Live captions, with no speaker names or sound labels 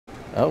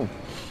Oh.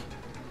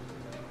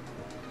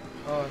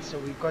 Oh, so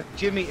we've got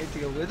Jimmy to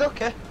deal with,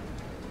 okay.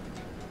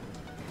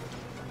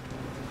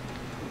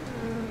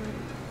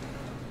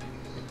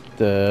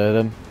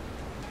 Da-dum.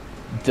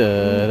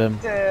 Da-dum.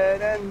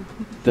 Dun,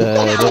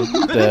 Da-dum.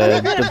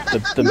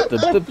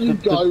 Off you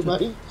go,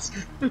 mate.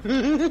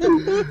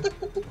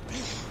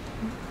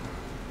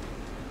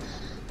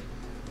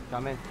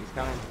 Coming, he's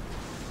coming.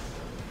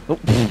 Oh.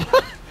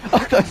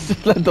 I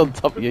just landed on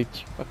top of you.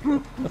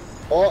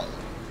 Oh,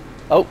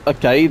 Oh,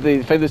 okay, the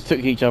defenders took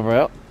each other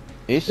out.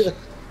 Ish.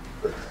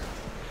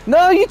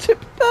 No, you took...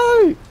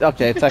 No!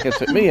 Okay, attacker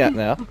took me out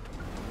now.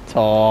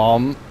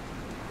 Tom.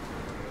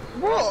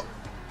 What?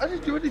 I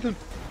didn't do anything.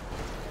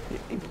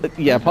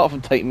 Yeah, apart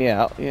from take me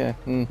out, yeah.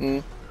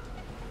 Cheers,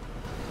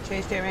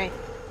 Jimmy.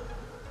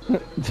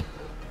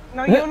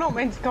 No, you're not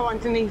meant to go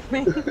underneath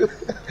me.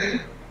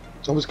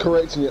 I was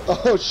correcting you.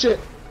 Oh shit!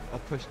 I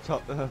pushed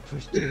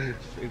Jimmy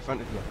in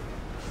front of you.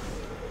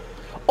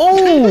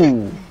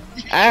 Oh!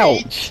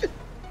 Ouch!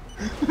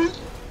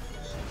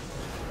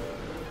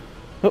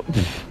 Fucking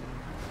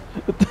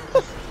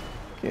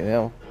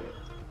hell.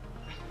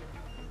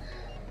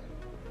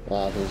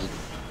 Ah, there's a...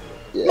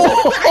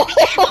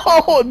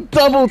 Oh,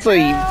 double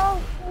team!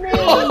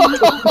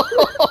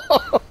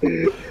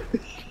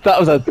 That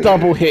was a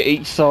double hit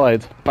each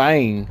side.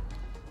 Bang.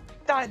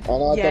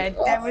 Yeah,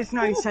 there was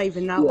no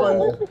saving that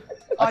one.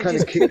 I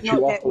just kicked could not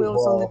you get up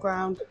wheels as on well. the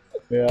ground.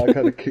 Yeah, I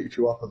kind of kicked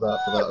you up for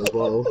that as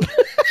well.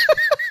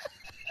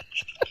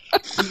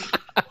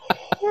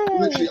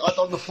 Literally, I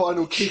done the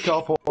final kick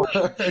up on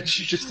her and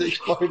she just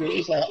exploded. It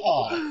was like,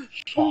 oh.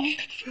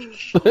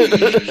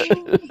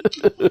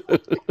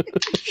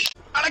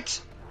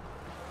 Alex!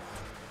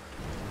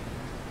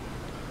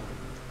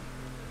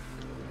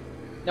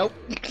 Nope.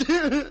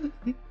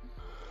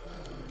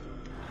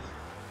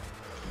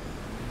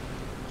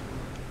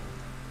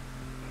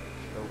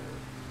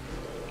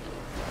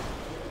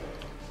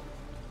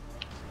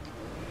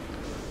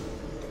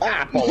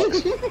 Ah,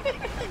 bollocks.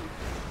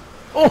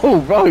 Oh,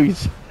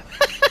 Rose!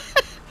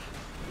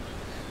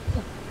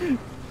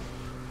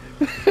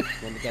 Let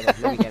me get it,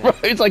 let me get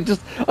it. Rose, I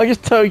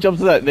just toe jumped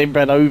to that and then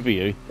ran over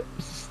you.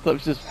 That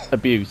was just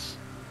abuse.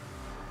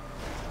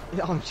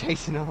 I'm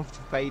chasing after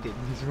Faded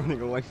and he's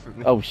running away from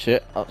me. Oh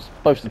shit, I was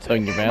supposed to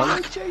turn you around.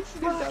 I'm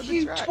chasing him down the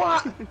You track.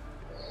 twat!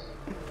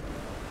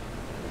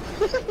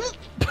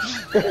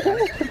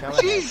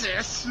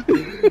 Jesus!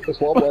 That's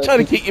one way I'm trying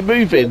to keep you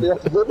moving.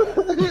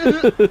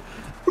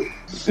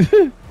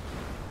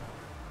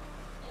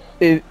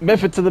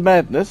 Method to the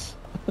madness.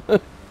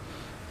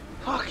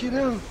 Fucking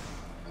hell.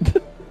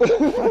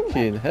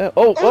 Fucking hell.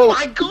 Oh, Oh oh!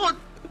 my god!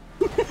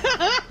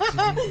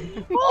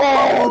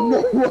 Oh,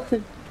 no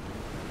way.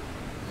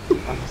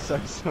 I'm so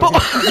sorry.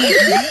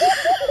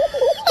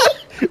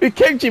 It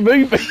kept you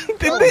moving,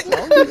 didn't it?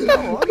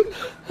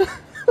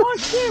 Oh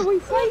shit, we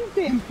saved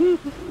him!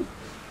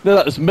 No,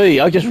 that was me.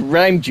 I just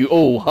rammed you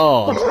all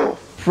hard.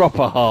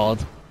 Proper hard.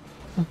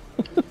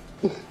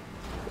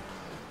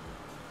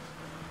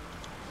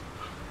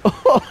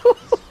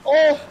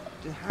 Oh,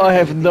 I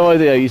have no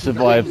idea how you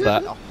survived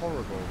that.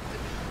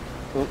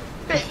 Horrible.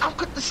 Hey, I've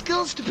got the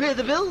skills to pay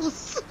the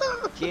bills!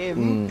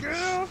 Jim.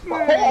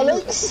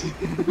 Alex.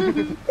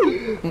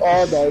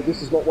 Oh no, this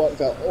has not worked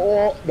out.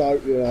 Oh, no.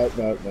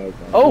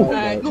 Oh.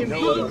 no,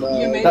 Jimmy, no.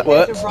 you made That it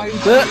worked. to road.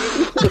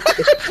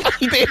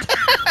 He did.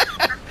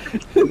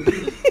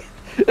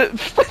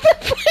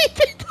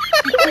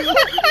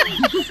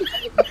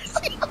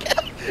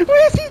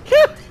 Where's he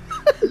going?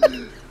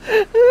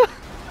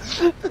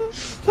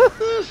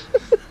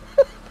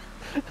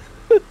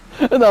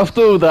 And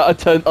after all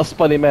that, I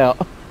spun him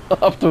out.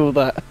 After all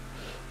that.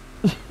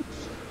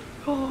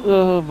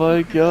 Oh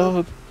my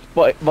god.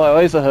 My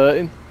eyes are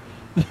hurting.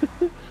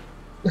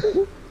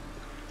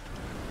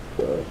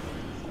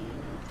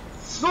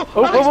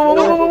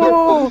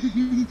 Oh.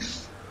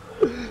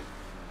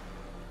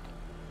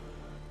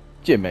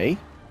 Jimmy?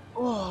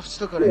 Oh, I've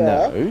still got it.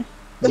 Yeah.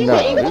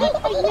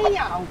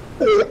 No.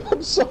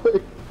 I'm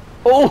sorry.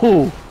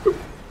 Oh!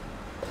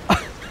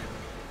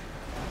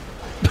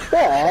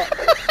 But,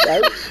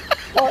 right,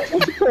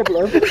 what's the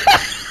problem?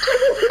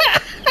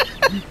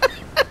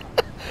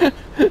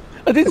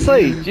 I did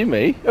say,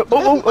 Jimmy.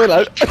 Oh,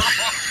 hello.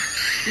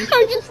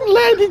 I just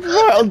landed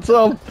right on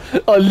Tom.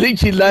 I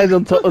literally landed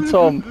on top of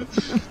Tom.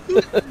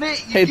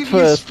 Mate, you Head give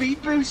first. me a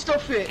speed boost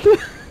off it!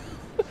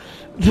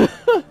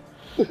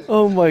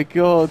 Oh my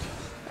god.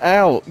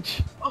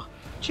 Ouch. Oh,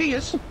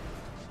 cheers!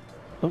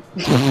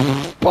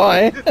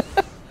 Bye.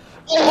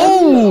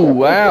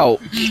 Oh,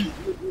 ouch.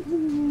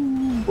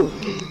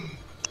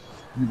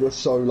 You were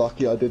so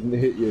lucky I didn't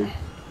hit you.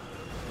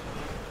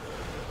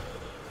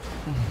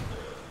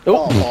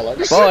 Oh,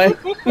 bollocks. bye.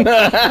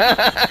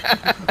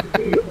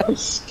 I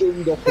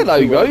skimmed off. Hello,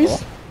 the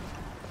Rose.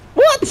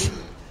 What?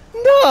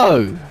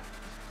 No.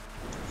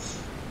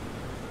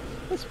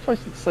 I'm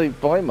supposed to say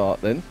bye, Mark,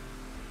 then.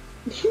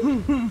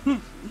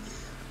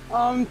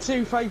 I'm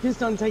too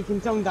focused on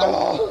taking Tom down.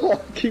 Oh, I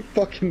keep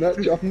fucking that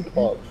jump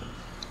up.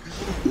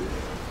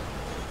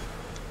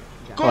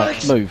 Go, Right,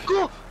 Alex! move.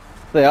 Go!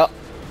 There.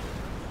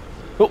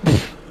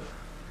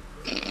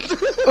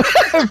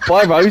 Oh,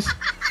 bye, Rose.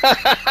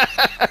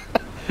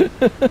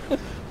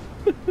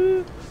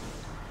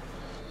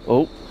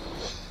 Oh.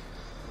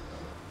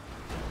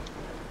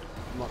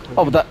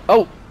 Oh, that.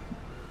 Oh.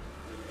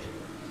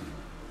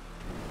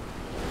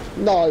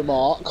 No,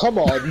 Mark, come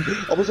on.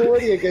 I was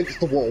already against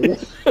the wall.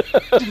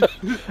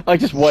 I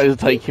just wanted to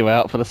take you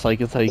out for the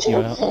sake of taking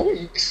you out.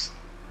 Thanks.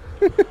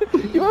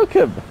 You're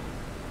welcome.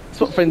 That's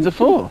what friends are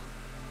for.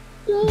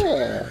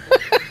 Yeah.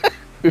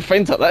 With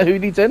friends like that, who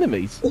needs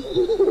enemies?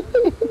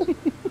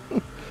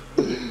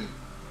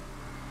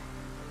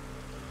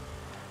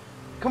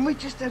 Can we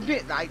just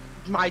admit, like,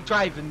 my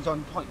driving's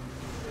on point?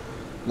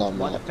 No,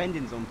 My Mark.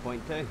 defending's on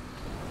point too.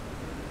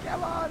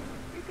 Come on.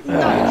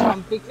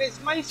 No, because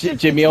most of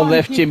Jimmy the on time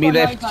left, you've Jimmy gone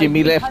left, over, Jimmy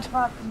you've left.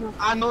 had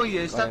I know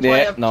you. That's Yeah,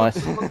 why I've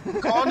nice. put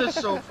the corner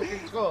so fucking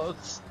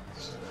close.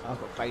 I've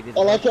got faded.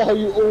 I like it how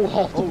you all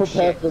have to Oh,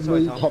 prepare shit. for Sorry,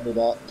 me Tom. coming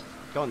up.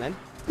 Go on then.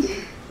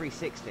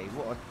 360.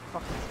 What a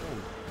fucking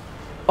spin.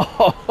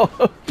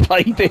 Oh,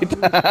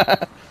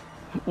 faded.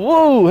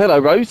 Whoa, hello,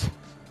 Rose.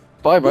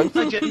 Bye, Rose.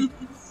 Hi, Jim.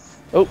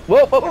 Oh,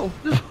 whoa, whoa,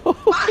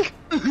 whoa.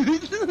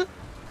 Hey,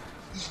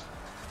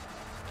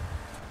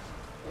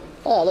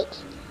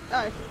 Alex.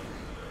 No.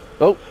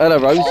 Oh, hello,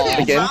 Rose.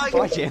 Oh, Again. sorry.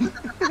 Bye, Jim.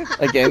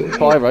 Again.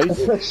 Bye,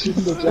 Rose. Pressing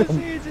the jump.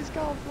 Here's his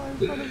car fly in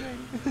front of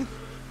me.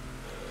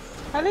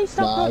 At least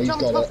Nah, I've not he's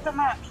jumped got off it. the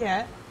map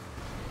yet.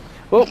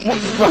 Whoa,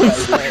 whoa,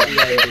 Rose.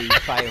 He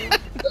failed.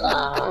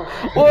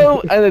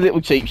 Whoa, and a little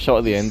cheap shot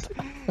at the end.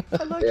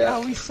 I like Yeah.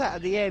 how we sat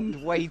at the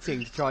end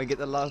waiting to try and get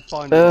the last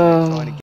final. Trying to